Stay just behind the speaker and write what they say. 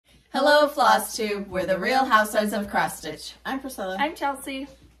Hello, Flosstube. We're the Real Housewives of Cross Stitch. I'm Priscilla. I'm Chelsea.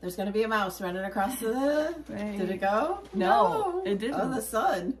 There's going to be a mouse running across the... Right. Did it go? No, it didn't. Oh, the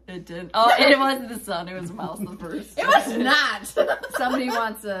sun. It did. Oh, it wasn't the sun. It was a mouse the first. It was not. Somebody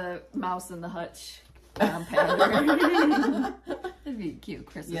wants a mouse in the hutch pattern. It'd be cute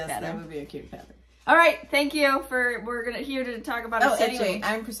Christmas pattern. That would be a cute pattern. All right, thank you for. We're here to talk about our stitching. Anyway,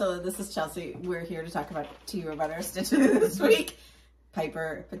 I'm Priscilla. This is Chelsea. We're here to talk to you about our stitches this week.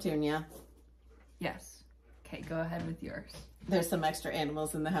 Piper, Petunia. Yes. Okay, go ahead with yours. There's some extra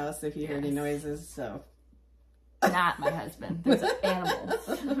animals in the house if you hear any noises, so. Not my husband. There's animals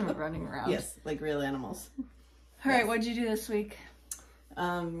running around. Yes, like real animals. All right, what'd you do this week?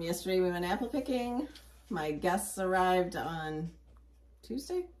 Yesterday we went apple picking. My guests arrived on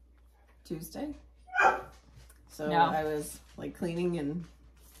Tuesday. So No. I was like cleaning and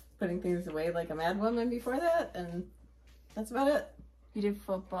putting things away like a mad woman before that, and that's about it. You did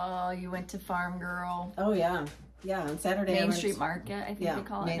football. You went to Farm Girl. Oh yeah, yeah. On Saturday, Main Street Market, I think they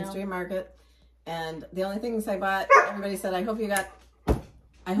call it now. Main Street Market. And the only things I bought, everybody said, I hope you got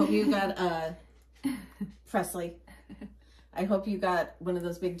Presley. I hope you got one of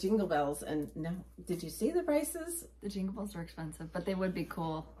those big jingle bells. And no, did you see the prices? The jingle bells are expensive, but they would be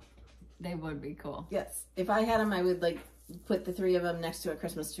cool. They would be cool. Yes. If I had them, I would like put the 3 of them next to a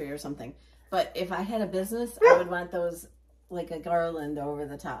Christmas tree or something. But if I had a business, I would want those like a garland over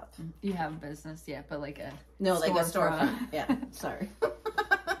the top. You have a business, yeah, but like a like a storefront. Yeah, sorry. Okay.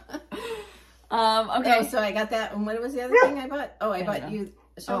 Oh, so I got that. And what was the other thing I bought? Oh, I bought you.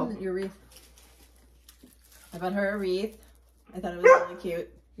 Show them your wreath. I bought her a wreath. I thought it was really cute.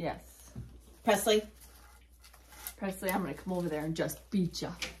 Yes. Presley, I'm gonna come over there and just beat you.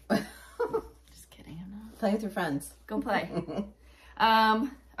 Just kidding, I'm not. play with your friends. Go play.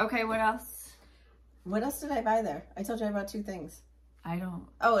 Okay, what else? What else did I buy there? I told you I bought 2 things. I don't.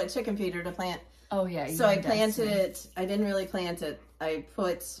 Oh, a chicken feeder to plant. Oh yeah. So I planted it. I didn't really plant it. I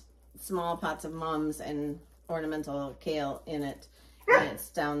put small pots of mums and ornamental kale in it, and it's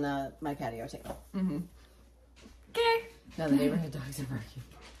down my patio table. Mm-hmm. Okay. Now the neighborhood dogs are barking.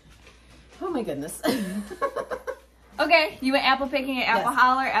 Oh my goodness. Okay, you went apple picking at Apple Yes.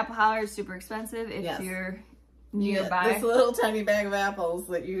 Holler. Apple Holler is super expensive if you're nearby. This little tiny bag of apples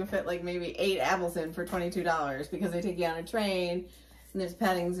that you can fit like maybe 8 apples in for $22 because they take you on a train and there's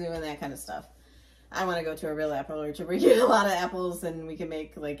petting zoo and that kind of stuff. I want to go to a real apple orchard where you get a lot of apples and we can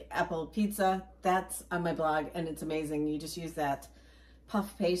make like apple pizza. That's on my blog and it's amazing. You just use that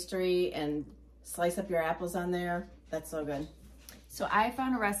puff pastry and slice up your apples on there. That's so good. So I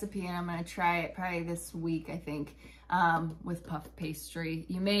found a recipe and I'm going to try it probably this week, I think, with puff pastry.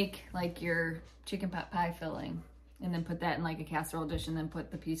 You make like your chicken pot pie filling and then put that in like a casserole dish and then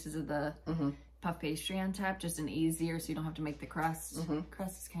put the pieces of the puff pastry on top, just an easier so you don't have to make the crust.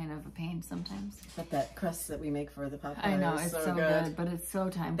 Crust is kind of a pain sometimes. But that crust that we make for the puff pie I know, is it's so good, but it's so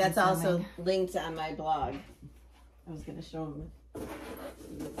time That's consuming. also linked on my blog. I was going to show them.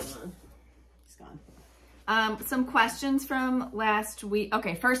 It's gone. Some questions from last week.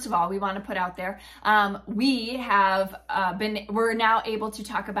 Okay, first of all, we want to put out there, we have we're now able to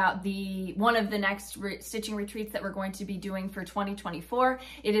talk about one of the next stitching retreats that we're going to be doing for 2024.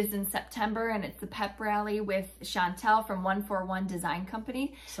 It is in September and it's the pep rally with Chantel from 141 Design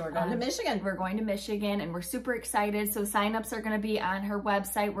Company. So we're going to Michigan. We're going to Michigan and we're super excited. So signups are going to be on her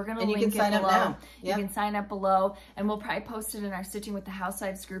website. We're going to link it below. Now. You can sign up below and we'll probably post it in our Stitching with the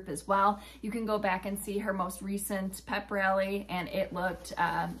Housewives group as well. You can go back and see her most recent pep rally and it looked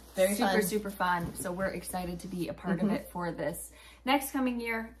super fun. So we're excited to be a part of it for this next coming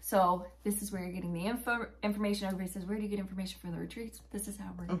year. So this is where you're getting the information. Everybody says, where do you get information for the retreats? This is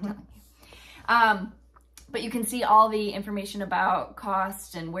how we're telling you. But you can see all the information about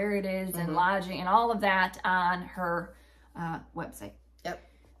cost and where it is and lodging and all of that on her website. Yep.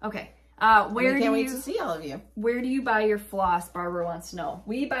 Okay. Can't wait to see all of you. Where do you buy your floss? Barbara wants to know.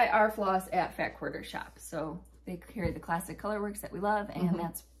 We buy our floss at Fat Quarter Shop. So they carry the classic colorworks that we love, and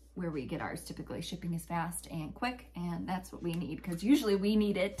that's where we get ours. Typically, shipping is fast and quick, and that's what we need because usually we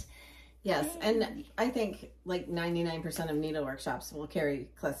need it. Yes, and I think like 99% of needlework shops will carry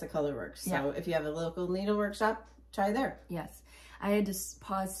classic colorworks. So if you have a local needlework shop, try there. Yes, I had to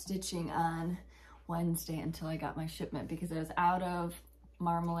pause stitching on Wednesday until I got my shipment because I was out of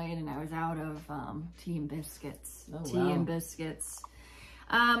marmalade and I was out of tea and biscuits. And biscuits.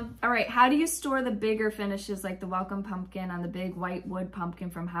 All right, how do you store the bigger finishes like the welcome pumpkin on the big white wood pumpkin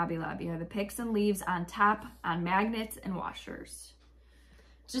from Hobby Lobby? Are the picks and leaves on top on magnets and washers?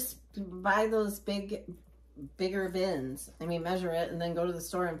 Just buy those bigger bins. I mean, measure it and then go to the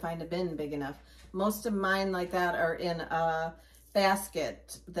store and find a bin big enough. Most of mine like that are in a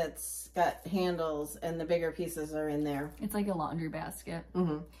basket that's got handles, and the bigger pieces are in there. It's like a laundry basket.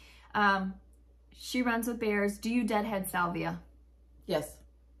 Mm-hmm. She runs with bears. Do you deadhead salvia? Yes.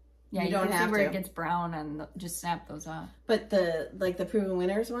 Yeah, you don't have where it gets brown and just snap those off. But the Proven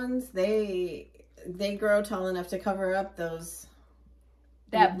Winners ones, they grow tall enough to cover up those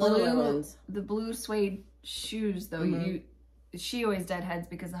littler ones. The blue suede shoes, though, mm-hmm. She always deadheads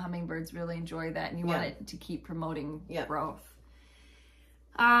because the hummingbirds really enjoy that, and you want it to keep promoting growth.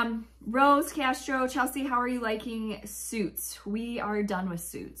 Rose Castro, Chelsea, how are you liking Suits? We are done with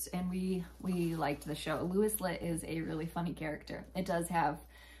Suits, and we liked the show. Louis Litt is a really funny character. It does have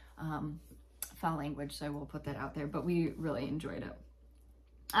foul language, so I will put that out there, but we really enjoyed it.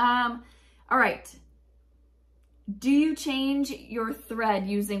 All right. Do you change your thread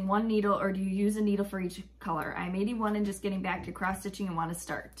using one needle, or do you use a needle for each color? I'm 81 and just getting back to cross-stitching and want to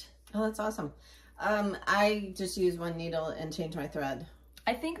start. Oh, that's awesome. I just use one needle and change my thread.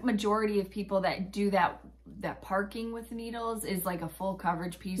 I think majority of people that do that parking with needles is like a full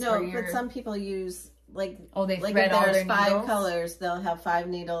coverage piece. No, but some people use they thread all their 5 colors. They'll have 5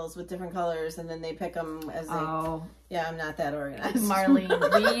 needles with different colors, and then they pick them as they. Oh, yeah, I'm not that organized. Marlene,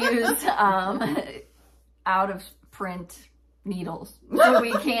 we use out of print needles, so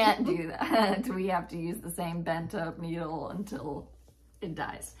we can't do that. We have to use the same bent up needle until it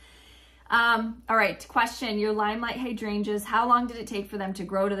dies. All right, question. Your limelight hydrangeas, how long did it take for them to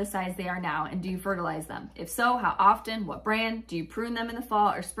grow to the size they are now, and do you fertilize them? If so, how often? What brand? Do you prune them in the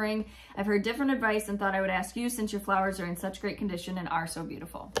fall or spring? I've heard different advice and thought I would ask you since your flowers are in such great condition and are so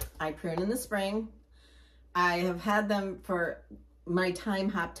beautiful. I prune in the spring. I have had them for, my time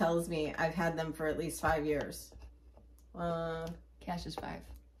hop tells me I've had them for at least 5 years. Cash is 5.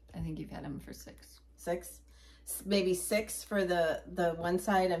 I think you've had them for 6. 6? Maybe 6 for the one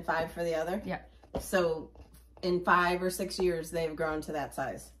side and 5 for the other. Yeah. So in 5 or 6 years, they've grown to that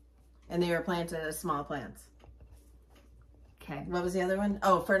size, and they were planted as small plants. Okay. What was the other one?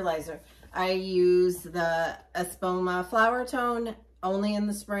 Oh, fertilizer. I use the Espoma flower tone only in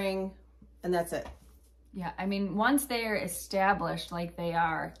the spring, and that's it. Yeah. I mean, once they're established like they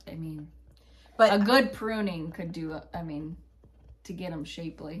are, I mean, but a good pruning could do, to get them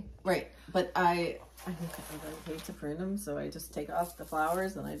shapely. Right. But I hate to prune them, so I just take off the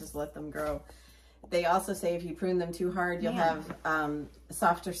flowers and I just let them grow. They also say if you prune them too hard, you'll have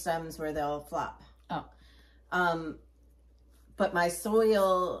softer stems where they'll flop. Oh. But my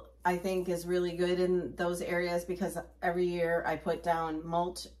soil, I think, is really good in those areas because every year I put down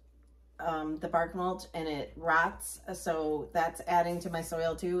mulch, the bark mulch, and it rots. So that's adding to my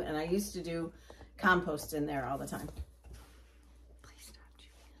soil too. And I used to do compost in there all the time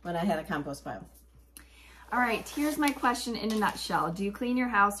when I had a compost pile. All right, here's my question in a nutshell. Do you clean your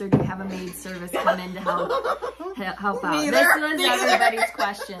house, or do you have a maid service come in to help out? This was everybody's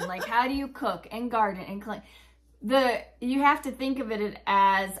question. Like, how do you cook and garden and clean? You have to think of it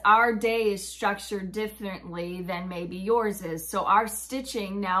as our day is structured differently than maybe yours is. So our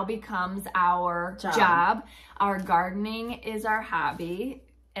stitching now becomes our job. Our gardening is our hobby.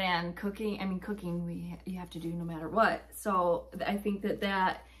 And cooking, you have to do no matter what. So I think that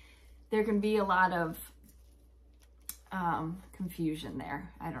there can be a lot of confusion there.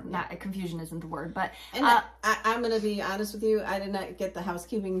 Confusion isn't the word, but I'm gonna be honest with you. I did not get the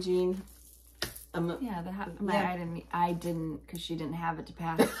housekeeping gene. I didn't, because she didn't have it to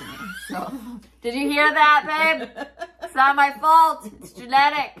pass to me. So did you hear that, babe? It's not my fault. It's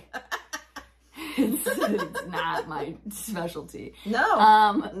genetic. It's not my specialty.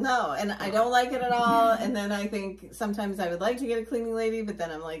 No, no, and I don't like it at all. And then I think sometimes I would like to get a cleaning lady, but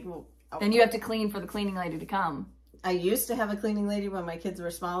then I'm like, well, then you have to clean for the cleaning lady to come. I used to have a cleaning lady when my kids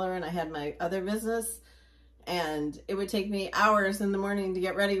were smaller and I had my other business, and it would take me hours in the morning to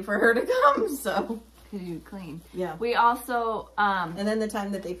get ready for her to come. So you clean. Yeah. We also and then the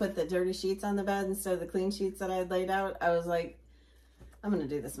time that they put the dirty sheets on the bed instead of the clean sheets that I had laid out, I was like, I'm gonna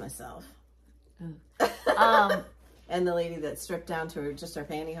do this myself. And the lady that stripped down to her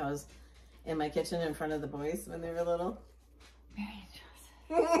pantyhose in my kitchen in front of the boys when they were little. Very interesting.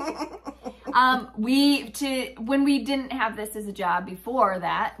 When we didn't have this as a job before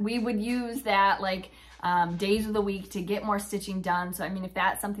that, we would use that days of the week to get more stitching done. So if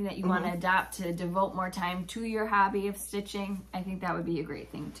that's something that you want to adopt to devote more time to your hobby of stitching, I think that would be a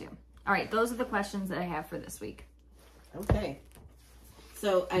great thing too. All right, those are the questions that I have for this week. Okay.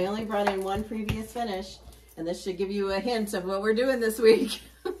 So I only brought in one previous finish, and this should give you a hint of what we're doing this week.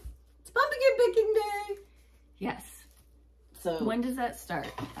 It's pumpkin picking day. Yes. So when does that start?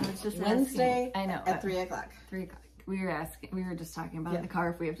 I was just Wednesday. I know. At 3 o'clock. 3 o'clock. We were just talking about in the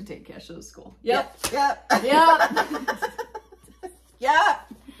car if we have to take Casho to school. Yep. Yeah.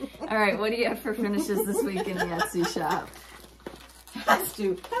 All right, what do you have for finishes this week in the Etsy shop? Has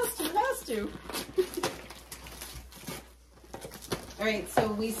to. All right,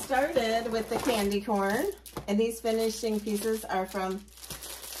 so we started with the candy corn, and these finishing pieces are from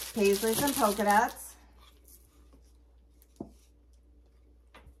Paisleys and Polka Dots.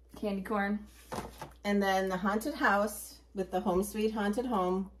 Candy corn. And then the haunted house with the Home Sweet Haunted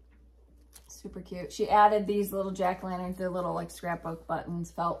Home. Super cute. She added these little jack-o'-lanterns. They're little like scrapbook buttons,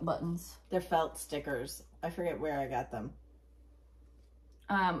 felt buttons. They're felt stickers. I forget where I got them.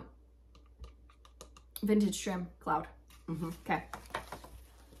 Vintage trim, cloud. Okay.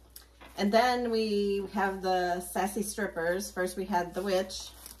 And then we have the sassy strippers. First we had the witch.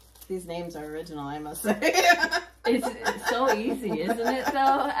 These names are original, I must say. It's so easy, isn't it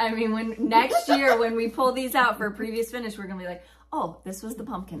though? I mean, when next year when we pull these out for a previous finish, we're gonna be like, oh, this was the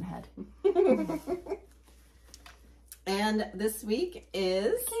pumpkin head. And this week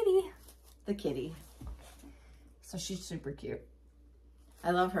is Kitty. The kitty. So she's super cute.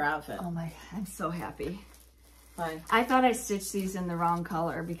 I love her outfit. Oh my, I'm so happy. Why? I thought I stitched these in the wrong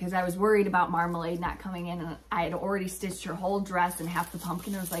color because I was worried about Marmalade not coming in, and I had already stitched her whole dress and half the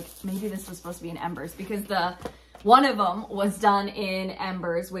pumpkin. I was like, maybe this was supposed to be in embers because one of them was done in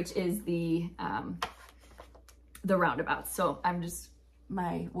embers, which is the roundabouts. So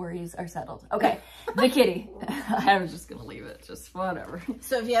my worries are settled. Okay, the kitty. I was just gonna leave it, just whatever.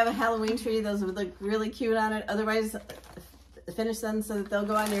 So if you have a Halloween tree, those would look really cute on it. Otherwise, finish them so that they'll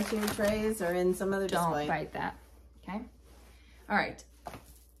go on your tier trays or in some other display. Don't write that. Okay. All right.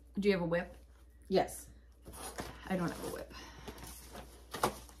 Do you have a whip? Yes. I don't have a whip.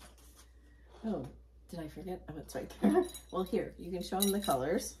 Oh, did I forget? Oh, it's right there. Well, here, you can show them the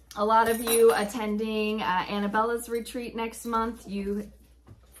colors. A lot of you attending Annabella's retreat next month, you,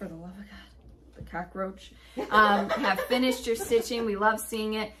 for the love of God, the cockroach, have finished your stitching. We love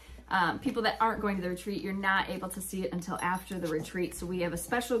seeing it. People that aren't going to the retreat, you're not able to see it until after the retreat. So we have a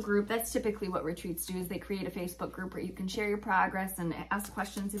special group. That's typically what retreats do, is they create a Facebook group where you can share your progress and ask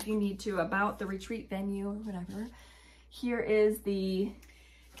questions if you need to about the retreat venue or whatever. Here is the...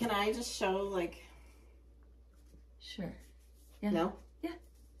 Can I just show, like... Sure. Yeah. No? Yeah.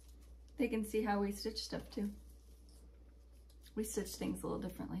 They can see how we stitch stuff too. We stitch things a little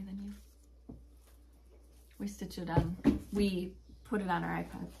differently than you. We stitch it on... We put it on our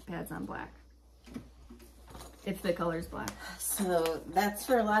iPads on black. If the color's black. So that's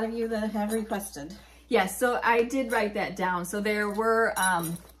for a lot of you that have requested. Yes, so I did write that down. So there were,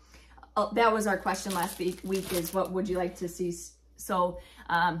 that was our question last week is what would you like to see? So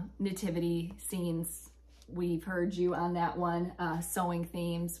nativity scenes, we've heard you on that one. Sewing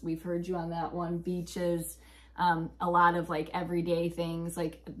themes, we've heard you on that one. Beaches, a lot of like everyday things,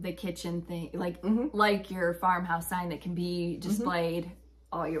 like the kitchen thing, like your farmhouse sign that can be displayed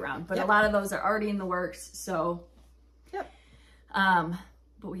all year round. But a lot of those are already in the works, so. Yep.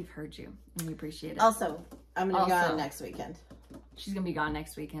 But we've heard you and we appreciate it. Also, I'm going to be gone next weekend. She's going to be gone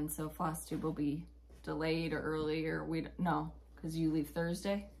next weekend, so Flosstube will be delayed or early, or no, because you leave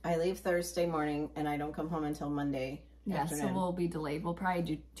Thursday. I leave Thursday morning and I don't come home until Monday. Yeah, afternoon. so we'll be delayed. We'll probably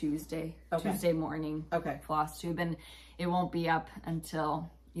do Tuesday. Okay. Tuesday morning. Okay. Flosstube, and it won't be up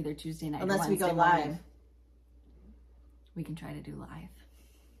until either Tuesday night or Wednesday we go live. morning. We can try to do live.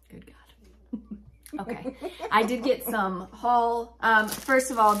 Good God. Okay. I did get some haul.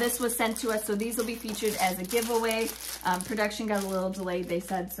 First of all, this was sent to us, so these will be featured as a giveaway. Production got a little delayed, they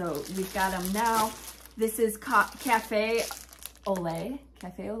said, so we've got them now. This is Cafe Olay.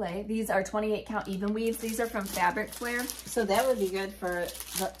 Cafe Olay. These are 28 count even weaves. These are from Fabric Flare. So that would be good for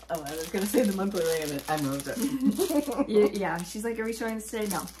the, oh, I was going to say the monthly rate. I moved it. Yeah, she's like, are we showing this today?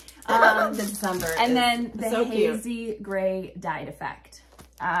 No. The December. And then the so hazy cute. gray dyed effect.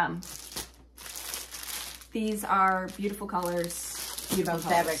 These are beautiful colors. Beautiful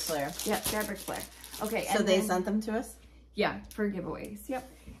From Fabric Flare. Yep, Fabric Flare. Okay. So they sent them to us? Yeah, for giveaways. Yep.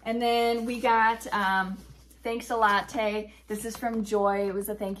 And then we got Thanks a Latte. This is from Joy. It was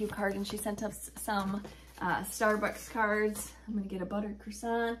a thank you card, and she sent us some Starbucks cards. I'm gonna get a buttered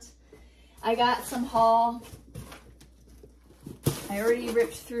croissant. I got some haul. I already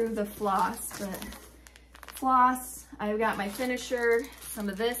ripped through the floss, but floss. I've got my finisher, some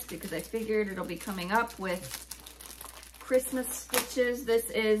of this because I figured it'll be coming up with Christmas stitches. This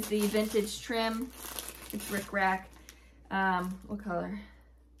is the vintage trim. It's Rick Rack. What color?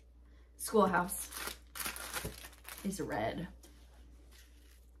 Schoolhouse. Is red.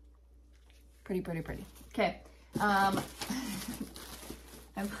 Pretty, pretty, pretty. Okay.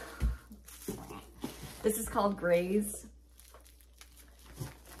 This is called Grays.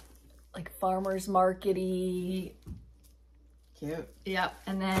 Like farmer's market-y. Cute. Yep.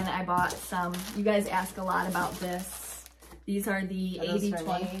 And then I bought some, you guys ask a lot about this. These are the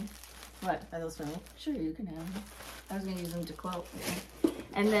 80-20. What? Are those for me? Sure, you can have them. I was going to use them to quilt.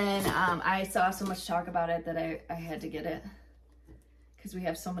 And then I saw so much talk about it that I had to get it. Because we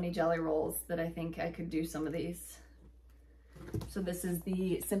have so many jelly rolls that I think I could do some of these. So this is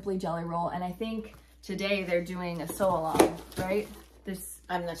the Simply Jelly Roll. And I think today they're doing a sew-along, right?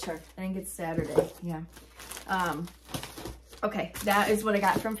 I'm not sure. I think it's Saturday. Yeah. Okay, that is what I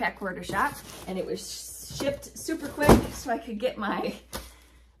got from Fat Quarter Shop. And it was shipped super quick so I could get my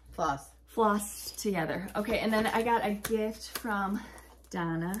floss together. Okay, and then I got a gift from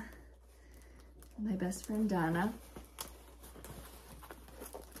Donna, my best friend Donna.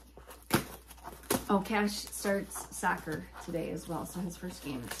 Oh, Cash starts soccer today as well, so his first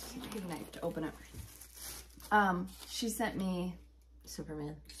game is today, and I have to open it. She sent me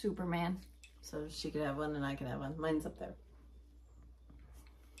Superman. So she could have one and I could have one. Mine's up there.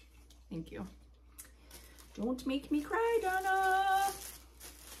 Thank you. Don't make me cry, Donna.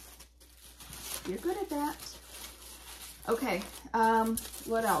 You're good at that. Okay,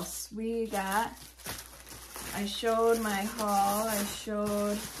 what else? We got, I showed my haul. I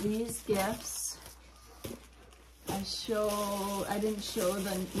showed these gifts. I didn't show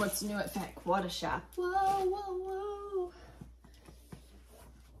them what's new at Fat Quarter Shop. Whoa.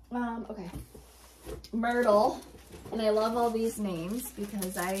 Okay. Myrtle. And I love all these names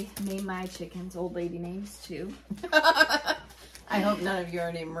because I name my chickens old lady names too. I hope none of you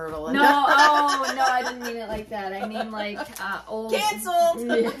are named Myrtle. No, oh, no, I didn't mean it like that. I mean like old.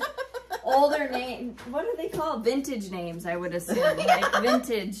 Canceled! Older name. What are they called? Vintage names, I would assume. Like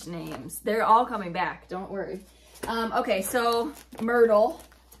vintage names. They're all coming back. Don't worry. Okay, so Myrtle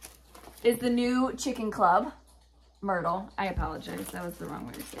is the new chicken club. Myrtle. I apologize. That was the wrong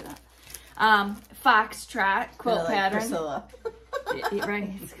way to say that. Foxtrot quilt pattern. Priscilla. Right,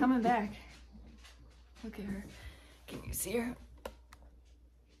 it's coming back. Look at her. Can you see her?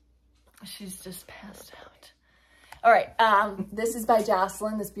 She's just passed out. All right, this is by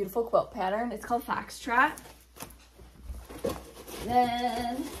Jocelyn, this beautiful quilt pattern. It's called Foxtrot.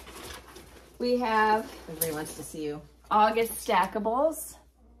 Then we have... Everybody wants to see you. August Stackables.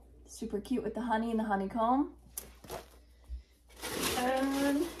 Super cute with the honey and the honeycomb.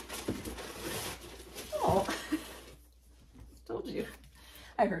 And... oh, told you.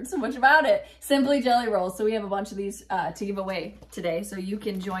 I heard so much about it. Simply Jelly Rolls. So we have a bunch of these to give away today. So you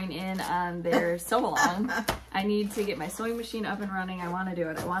can join in on their sew-along. I need to get my sewing machine up and running. I want to do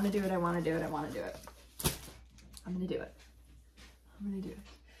it. I want to do it. I want to do it. I want to do it. I'm going to do it. I'm going to do it.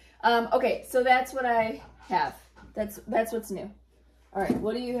 Okay, so that's what I have. That's what's new. All right,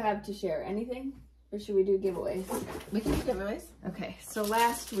 what do you have to share? Anything? Or should we do giveaways? We can do giveaways. Okay, so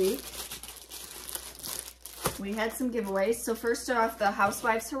last week we had some giveaways. So first off, the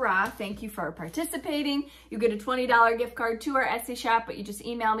Housewives Hurrah. Thank you for participating. You get a $20 gift card to our Etsy shop, but you just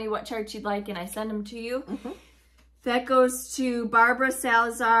email me what charts you'd like and I send them to you. That goes to Barbara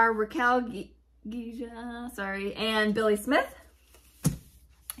Salazar, Raquel Gija, sorry, and Billy Smith.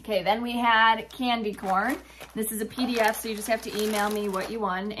 Okay, then we had candy corn. This is a PDF, so you just have to email me what you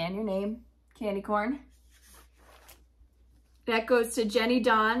won and your name. Candy corn. That goes to Jenny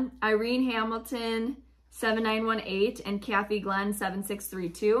Dawn, Irene Hamilton, 7918, and Kathy Glenn,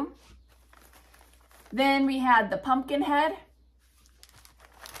 7632. Then we had the pumpkin head.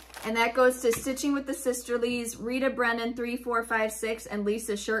 And that goes to Stitching with the Sisterlies, Rita Brennan, 3456, and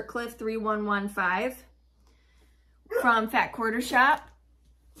Lisa Shirtcliffe, 3115. From Fat Quarter Shop.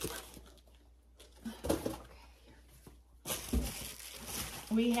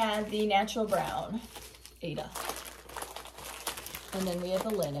 We had the natural brown, Ada. And then we have the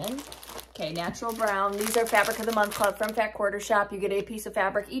linen. Okay, natural brown. These are Fabric of the Month Club from Fat Quarter Shop. You get a piece of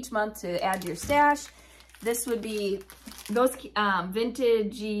fabric each month to add to your stash. This would be, those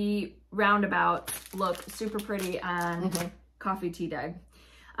vintagey roundabout look super pretty on coffee tea dye.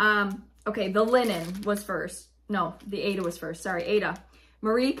 Okay, the linen was first. No, the Ada was first. Sorry, Ada.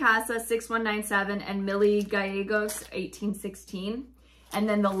 Marie Casa, 6197, and Millie Gallegos, 1816. And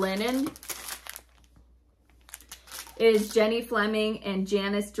then the linen is Jenny Fleming and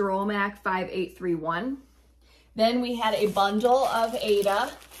Janice Dromack, 5831. Then we had a bundle of Ada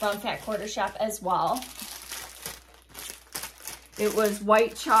from Fat Quarter Shop as well. It was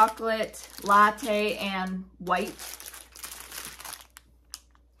white chocolate, latte, and white.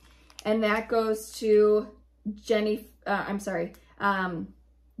 And that goes to Judy Parma,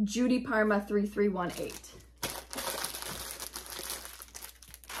 3318.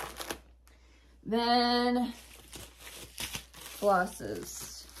 Then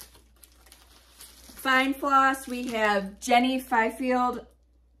flosses. Let's Fine Floss, we have Jenny Fifield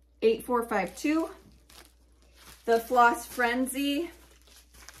 8452. The Floss Frenzy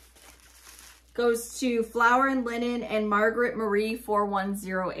goes to Flower and Linen and Margaret Marie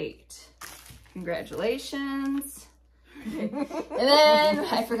 4108. Congratulations. Okay. And then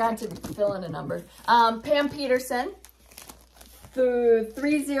I forgot to fill in a number. Pam Peterson, through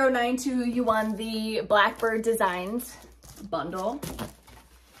 3092, you won the Blackbird Designs bundle.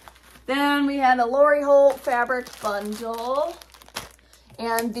 Then we had a Lori Holt fabric bundle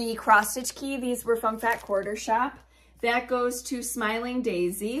and the cross stitch key. These were from Fat Quarter Shop. That goes to Smiling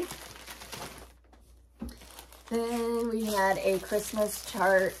Daisy. Then we had a Christmas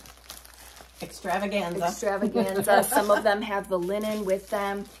chart extravaganza. Some of them have the linen with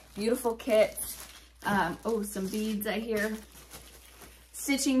them. Beautiful kits. Oh, some beads I hear.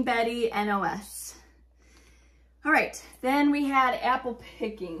 Stitching Betty NOS. All right, then we had apple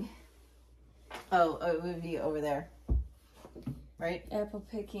picking. Oh, it would be over there, right? Apple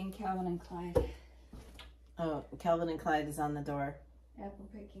picking, Calvin and Clyde. Oh, Calvin and Clyde is on the door. Apple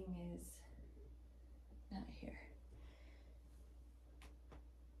picking is not here.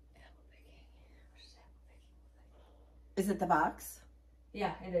 Apple picking. Where's apple picking? Is it the box?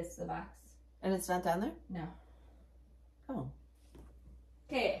 Yeah, it is the box. And it's not down there? No. Oh.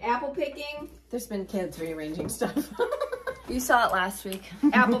 Okay, apple picking. There's been kids rearranging stuff. You saw it last week.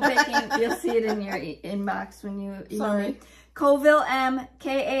 Apple picking, you'll see it in your inbox when you email me. Colville M,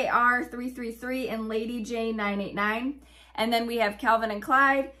 KAR 333, and Lady J 989. And then we have Calvin and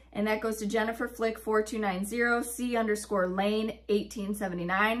Clyde, and that goes to Jennifer Flick 4290, C_Lane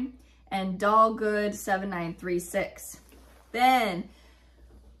 1879, and Dollgood 7936. Then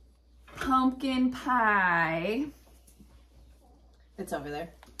pumpkin pie. It's over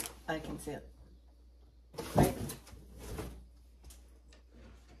there. I can see it. Right?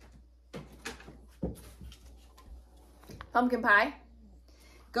 Pumpkin pie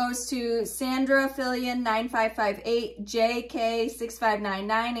goes to Sandra Fillion 9558, JK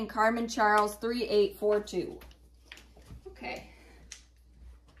 6599, and Carmen Charles 3842. Okay.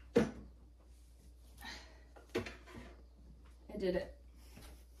 I did it.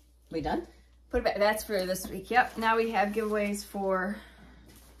 We done? Put it back. That's for this week. Yep. Now we have giveaways for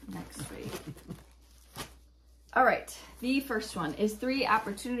next week. All right. The first one is 3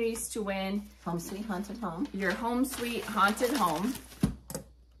 opportunities to win Home Sweet Haunted Home. Your Home Sweet Haunted Home.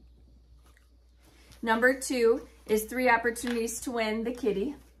 Number 2 is 3 opportunities to win the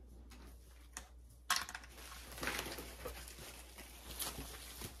kitty.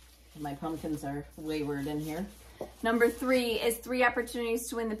 My pumpkins are wayward in here. Number 3 is 3 opportunities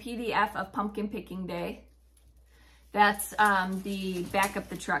to win the PDF of Pumpkin Picking Day. That's the Back Up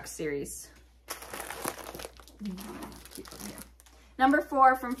the Truck series. Keep them here. Number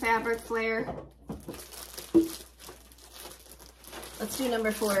 4 from Fabric Flair. Let's do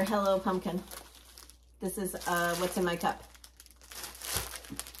number 4, Hello Pumpkin. This is What's in My Cup.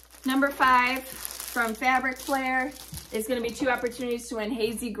 Number 5 from Fabric Flair is going to be 2 opportunities to win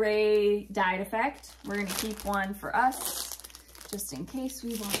Hazy Gray Dyed Effect. We're going to keep one for us just in case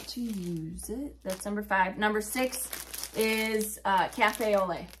we want to use it. That's number 5. Number 6 is Cafe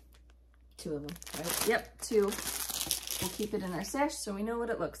Ole. 2 of them, right? Yep, 2. We'll keep it in our stash so we know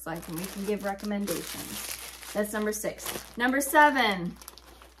what it looks like and we can give recommendations. That's number 6. Number 7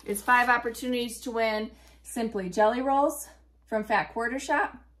 is 5 opportunities to win Simply Jelly Rolls from Fat Quarter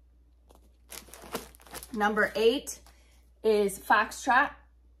Shop. Number 8 is Foxtrot,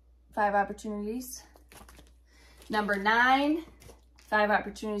 5 opportunities. Number 9, 5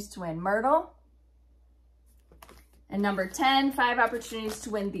 opportunities to win Myrtle. And number 10, 5 opportunities to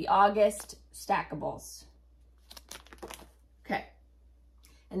win the August Stackables. Okay.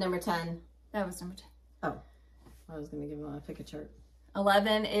 And number 10. That was number 10. Oh, I was going to give them a pick a chart.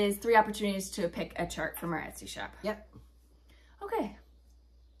 11 is 3 opportunities to pick a chart from our Etsy shop. Yep. Okay.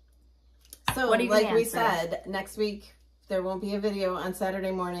 So, like we said, next week there won't be a video on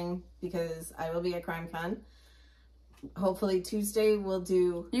Saturday morning because I will be at CrimeCon. Hopefully Tuesday we'll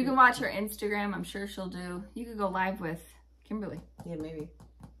do... You can watch her Instagram. I'm sure she'll do... You could go live with Kimberly. Yeah, maybe.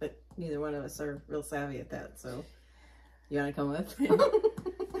 But neither one of us are real savvy at that, so... You want to come with?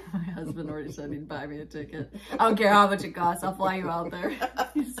 My husband already said he'd buy me a ticket. I don't care how much it costs. I'll fly you out there.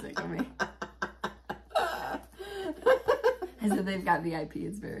 He's sick of me. I said they've got VIP.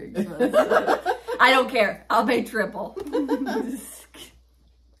 It's very expensive. I don't care. I'll pay triple.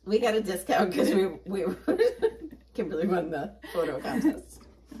 We got a discount because we Kimberly won the photo contest.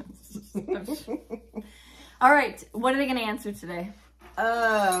 All right. What are they going to answer today?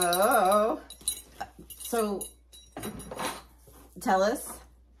 So tell us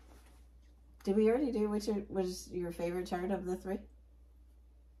Did we already do which was your favorite chart of the 3?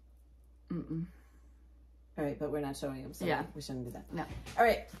 Mm-mm. All right, but we're not showing them, so yeah, we shouldn't do that. No. All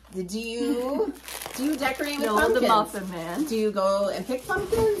right. Do you decorate with no, pumpkins? The Muffin Man. Do you go and pick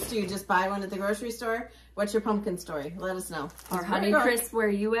pumpkins? Do you just buy one at the grocery store? What's your pumpkin story? Let us know. Or Honey Crisp, where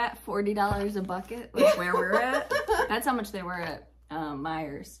you at? $40 a bucket, like where we're at. That's how much they were at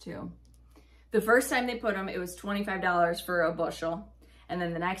Myers too. The first time they put them, it was $25 for a bushel. And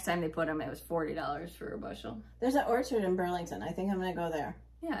then the next time they put them, it was $40 for a bushel. There's an orchard in Burlington. I think I'm going to go there.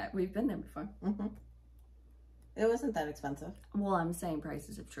 Yeah, we've been there before. Mm-hmm. It wasn't that expensive. Well, I'm saying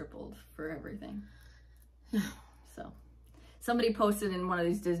prices have tripled for everything. So, somebody posted in one of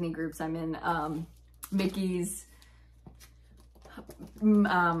these Disney groups I'm in, Mickey's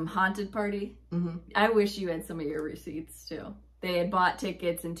haunted party. Mm-hmm. I wish you had some of your receipts too. They had bought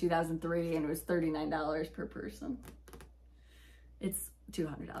tickets in 2003 and it was $39 per person. It's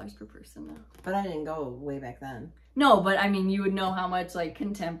 $200 per person now. But I didn't go way back then. No, but I mean, you would know how much like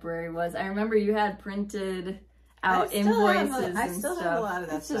contemporary was. I remember you had printed out invoices I still have a lot of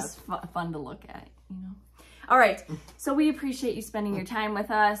that stuff. It's just fun to look at, you know. All right, so we appreciate you spending your time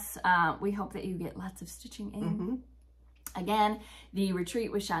with us. We hope that you get lots of stitching in. Mm-hmm. Again, the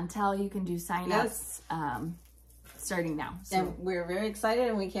retreat with Chantel, you can do sign-ups starting now. So. And we're very excited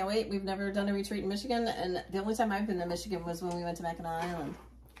and we can't wait. We've never done a retreat in Michigan, and the only time I've been to Michigan was when we went to Mackinac Island.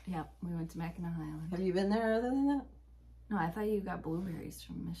 Yeah, we went to Mackinac Island. Have you been there other than that? No, I thought you got blueberries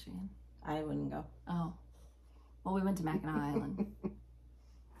from Michigan. I wouldn't go. Oh. Well, we went to Mackinac Island.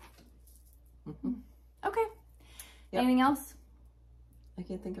 Mm-hmm. Okay. Yep. Anything else? I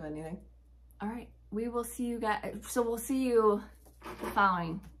can't think of anything. All right. We will see you guys. So we'll see you the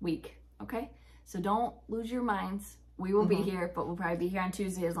following week. Okay? So don't lose your minds. We will be here, but we'll probably be here on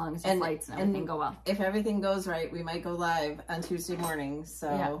Tuesday as long as the flights and everything go well. If everything goes right, we might go live on Tuesday morning. So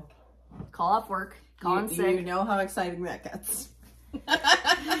yeah. Call off work. Call in sick. You know how exciting that gets.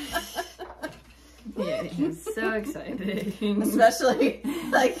 Yeah, it's so exciting. Especially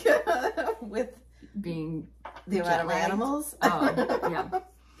like with being the amount of animals. Oh, yeah.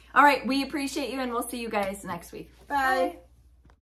 All right. We appreciate you and we'll see you guys next week. Bye. Bye.